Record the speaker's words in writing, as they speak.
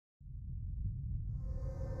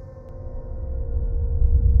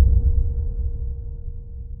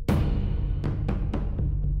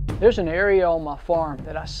There's an area on my farm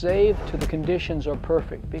that I saved till the conditions are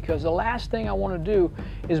perfect, because the last thing I want to do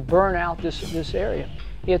is burn out this area.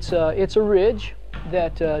 It's a ridge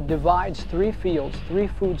that divides 3 fields, 3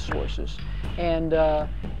 food sources. And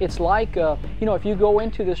it's like, you know, if you go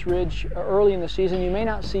into this ridge early in the season, you may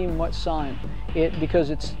not see much sign, because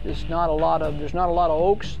there's not a lot of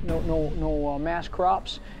oaks, no mass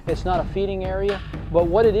crops. It's not a feeding area. But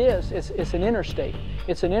what it is, it's an interstate.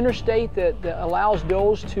 It's an interstate that allows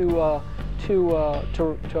does to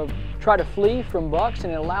try to flee from bucks,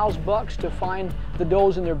 and it allows bucks to find the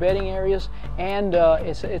does in their bedding areas. And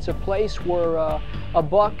it's a place where a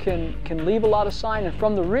buck can leave a lot of sign, and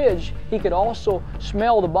from the ridge he could also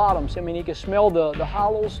smell the bottoms. I mean, he could smell the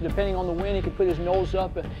hollows. Depending on the wind, he could put his nose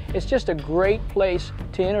up. It's just a great place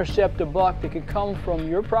to intercept a buck that could come from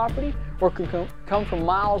your property or could come from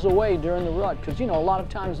miles away during the rut, because, you know, a lot of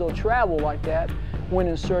times they'll travel like that when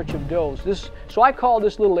in search of does. So I call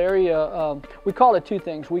this little area, we call it 2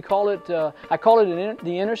 things. We call it, I call it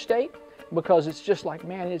the interstate, because it's just like,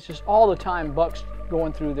 man, it's just all the time bucks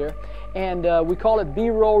going through there. And we call it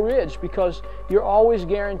B-roll ridge, because you're always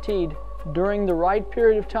guaranteed during the right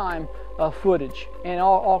period of time footage, and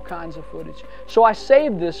all kinds of footage. So I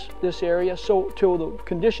saved this area till the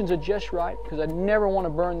conditions are just right, because I never want to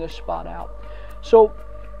burn this spot out. So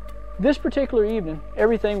this particular evening,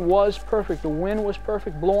 everything was perfect. The wind was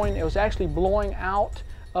perfect, blowing. It was actually blowing out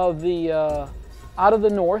of the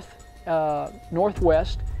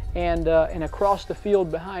northwest, and across the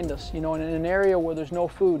field behind us, you know, in an area where there's no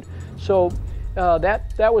food. So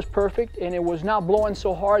that was perfect, and it was not blowing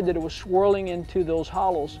so hard that it was swirling into those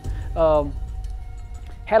hollows.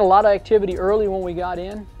 Had a lot of activity early when we got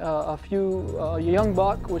in. A young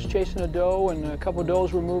buck was chasing a doe, and a couple of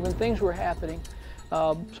does were moving. Things were happening.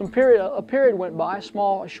 A period went by,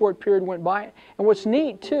 a short period went by, and what's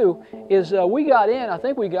neat too is we got in. I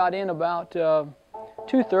think we got in about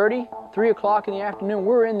 2:30, 3 o'clock in the afternoon. We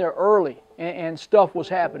were in there early, and stuff was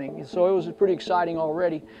happening, so it was pretty exciting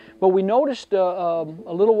already. But we noticed a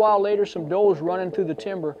little while later some does running through the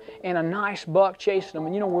timber, and a nice buck chasing them.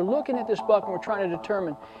 And, you know, we're looking at this buck and we're trying to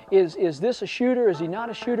determine, is this a shooter? Is he not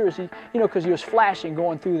a shooter? Is he, you know, because he was flashing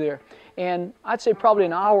going through there. And I'd say probably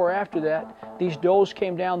an hour after that, these does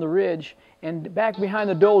came down the ridge, and back behind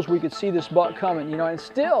the does we could see this buck coming, you know. And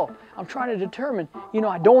still I'm trying to determine, you know,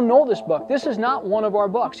 I don't know this buck. This is not one of our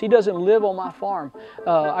bucks. He doesn't live on my farm.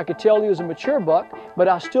 I could tell he was a mature buck, but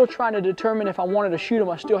I was still trying to determine if I wanted to shoot him.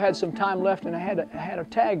 I still had some time left, and I had a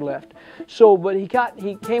tag left. So, but he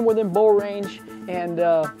came within bow range,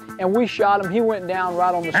 and we shot him. He went down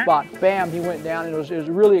right on the spot. Bam, he went down. It was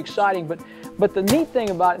really exciting. But the neat thing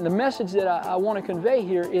about it, and the message that I want to convey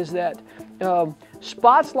here, is that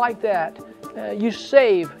spots like that, you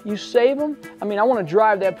save them. I mean, I want to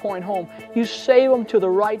drive that point home. You save them to the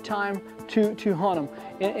right time to hunt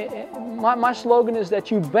them. My slogan is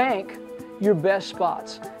that you bank your best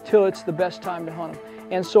spots till it's the best time to hunt them.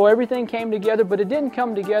 And so everything came together, but it didn't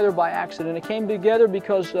come together by accident. It came together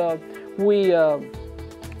because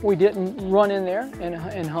we didn't run in there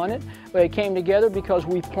and hunt it. But it came together because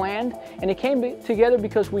we planned, and it came together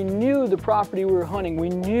because we knew the property we were hunting. We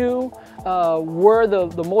knew where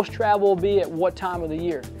the most travel will be at what time of the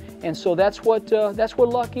year. And so that's what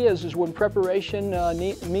luck is when preparation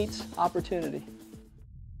meets opportunity.